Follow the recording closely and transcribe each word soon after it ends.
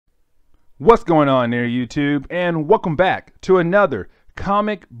What's going on there, YouTube? And welcome back to another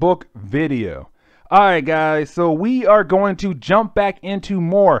comic book video. Alright guys, so we are going to jump back into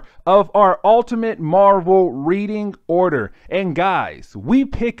more of our Ultimate Marvel reading order. And guys, we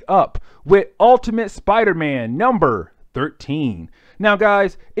pick up with Ultimate Spider-Man number 13. Now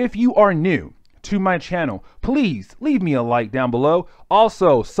guys, if you are new to my channel, please leave me a like down below.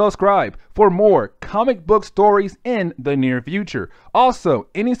 Also, subscribe for more comic book stories in the near future. Also,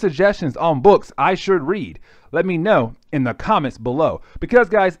 any suggestions on books I should read, let me know in the comments below. Because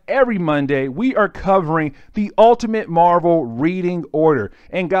guys, every Monday we are covering the Ultimate Marvel reading order.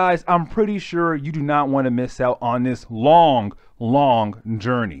 And guys, I'm pretty sure you do not want to miss out on this long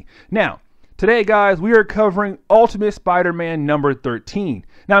journey. Now, today, guys, we are covering Ultimate Spider-Man number 13.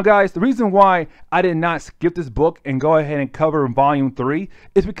 Now, guys, the reason why I did not skip this book and go ahead and cover volume 3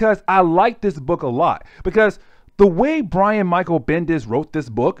 is because I like this book a lot. Because the way Brian Michael Bendis wrote this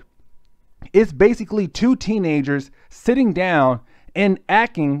book, it's basically two teenagers sitting down and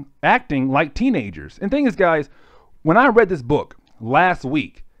acting like teenagers. And the thing is, guys, when I read this book last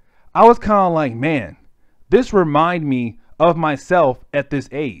week, I was kind of like, man, this reminded me of myself at this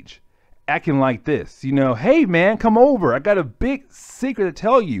age. Acting like this, you know, hey man, come over, I got a big secret to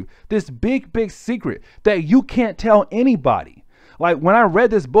tell you. This big secret that you can't tell anybody. Like when I read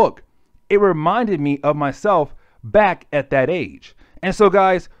this book, it reminded me of myself back at that age. And so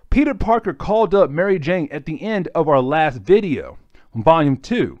guys, Peter Parker called up Mary Jane at the end of our last video, volume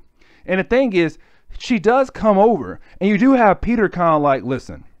 2. And the thing is, she does come over and you do have Peter kind of like,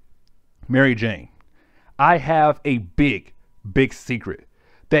 listen, Mary Jane, I have a big secret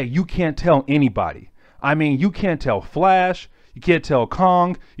that you can't tell anybody. I mean, you can't tell Flash, you can't tell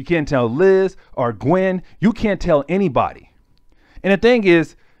Kong, you can't tell Liz or Gwen, you can't tell anybody. And the thing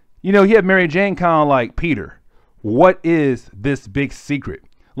is, you know, you have Mary Jane kind of like, Peter, what is this big secret?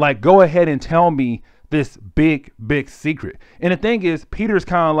 Like, go ahead and tell me this big secret. And the thing is, Peter's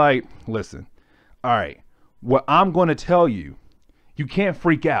kind of like, listen, all right, what I'm going to tell you, you can't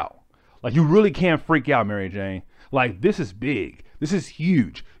freak out. Like, you really can't freak out, Mary Jane. Like, this is big. This is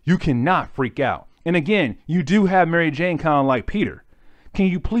huge. You cannot freak out. And again, you do have Mary Jane kind of like, Peter, can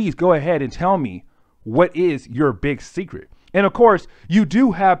you please go ahead and tell me what is your big secret? And of course, you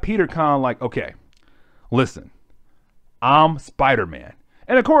do have Peter kind of like, okay, listen, I'm Spider-Man.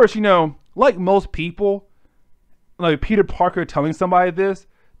 And of course, you know, like most people, like Peter Parker telling somebody this,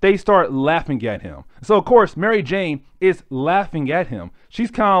 they start laughing at him. So of course, Mary Jane is laughing at him. She's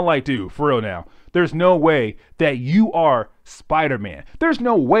kind of like, dude, for real now, there's no way that you are Spider-Man. There's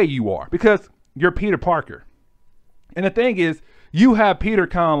no way you are, because you're Peter Parker. And the thing is, you have Peter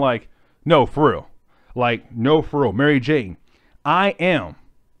kind of like, no, for real. Like, no, for real. Mary Jane, I am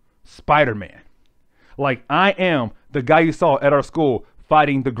Spider-Man. Like, I am the guy you saw at our school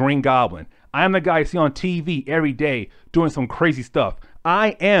fighting the Green Goblin. I am the guy you see on TV every day doing some crazy stuff.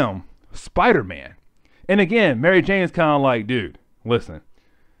 I am Spider-Man. And again, Mary Jane is kind of like, dude, listen,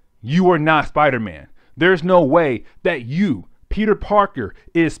 you are not Spider-Man. There's no way that you, Peter Parker,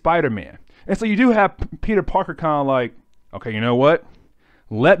 is Spider-Man. And so you do have Peter Parker kind of like, okay, you know what?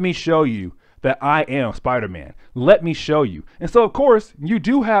 Let me show you that I am Spider-Man. Let me show you. And so, of course, you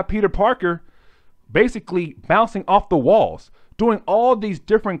do have Peter Parker basically bouncing off the walls, doing all these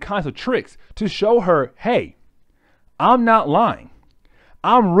different kinds of tricks to show her, hey, I'm not lying.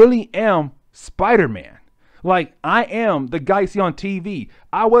 I really am Spider-Man. Like, I am the guy you see on TV.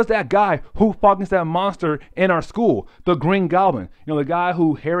 I was that guy who fought against that monster in our school, the Green Goblin. You know, the guy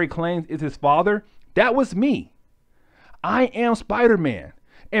who Harry claims is his father. That was me. I am Spider-Man.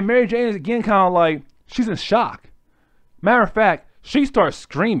 And Mary Jane is again kind of like, she's in shock. Matter of fact, she starts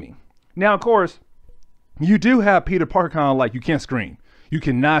screaming. Now, of course, you do have Peter Parker kind of like, you can't scream. You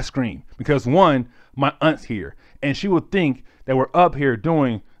cannot scream. Because one, my aunt's here. And she would think that we're up here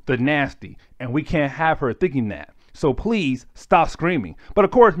doing the nasty, and we can't have her thinking that. So please stop screaming. But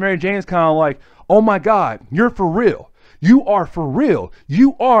of course, Mary Jane's kind of like, oh my God, you're for real. You are for real.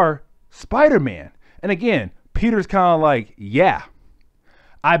 You are Spider-Man. And again, Peter's kind of like, yeah,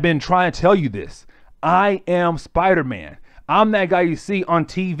 I've been trying to tell you this. I am Spider-Man. I'm that guy you see on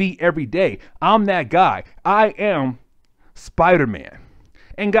TV every day. I'm that guy. I am Spider-Man.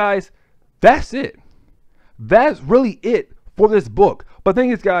 And guys, that's it. That's really it for this book. But the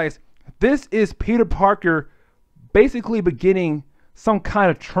thing is, guys, this is Peter Parker basically beginning some kind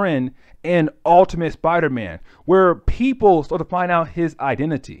of trend in Ultimate Spider-Man where people start to find out his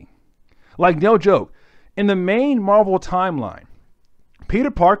identity. Like, no joke, in the main Marvel timeline, Peter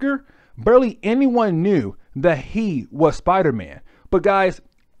Parker, barely anyone knew that he was Spider-Man. But guys,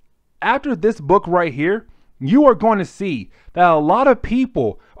 after this book right here, you are going to see that a lot of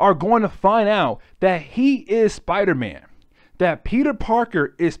people are going to find out that he is Spider-Man, that Peter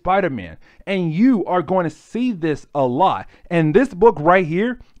Parker is Spider-Man, and you are going to see this a lot. And this book right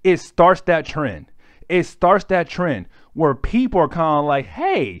here, it starts that trend. It starts that trend where people are kind of like,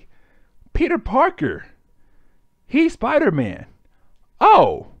 hey, Peter Parker, he's Spider-Man.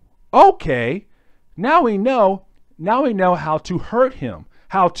 Oh, okay. Now we know how to hurt him,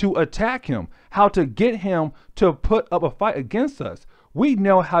 how to attack him, how to get him to put up a fight against us. We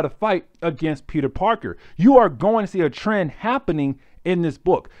know how to fight against Peter Parker. You are going to see a trend happening in this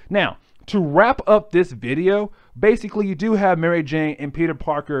book. Now, to wrap up this video, basically you do have Mary Jane and Peter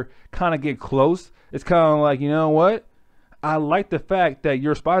Parker kind of get close. It's kind of like, you know what? I like the fact that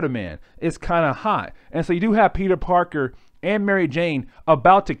you're Spider-Man. It's kind of hot. And so you do have Peter Parker and Mary Jane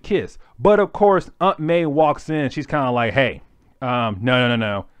about to kiss. But of course, Aunt May walks in. She's kind of like, hey,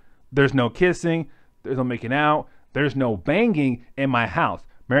 no. There's no kissing. There's no making out. There's no banging in my house.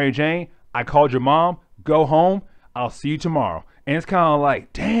 Mary Jane, I called your mom. Go home. I'll see you tomorrow. And it's kind of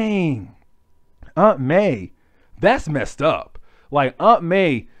like, dang, Aunt May, that's messed up. Like, Aunt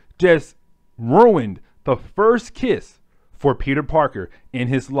May just ruined the first kiss for Peter Parker in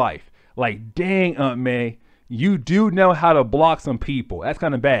his life. Like, dang, Aunt May, you do know how to block some people. That's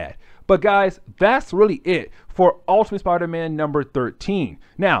kind of bad. But guys, that's really it for Ultimate Spider-Man number 13.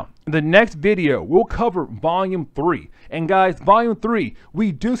 Now, in the next video, we'll cover Volume 3. And guys, Volume 3,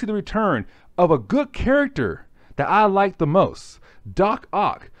 we do see the return of a good character that I like the most, Doc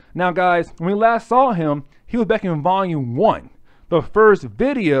Ock. Now guys, when we last saw him, he was back in Volume 1, the first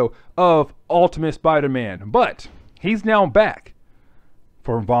video of Ultimate Spider-Man. But he's now back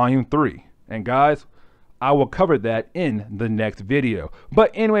for Volume 3. And guys, I will cover that in the next video.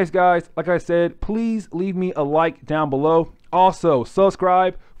 But anyways, guys, like I said, please leave me a like down below. Also,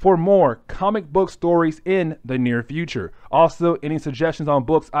 subscribe for more comic book stories in the near future. Also, any suggestions on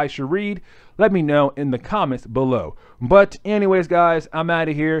books I should read, let me know in the comments below. But anyways, guys, I'm out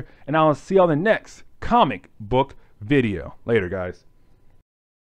of here, and I'll see you on the next comic book video. Later, guys.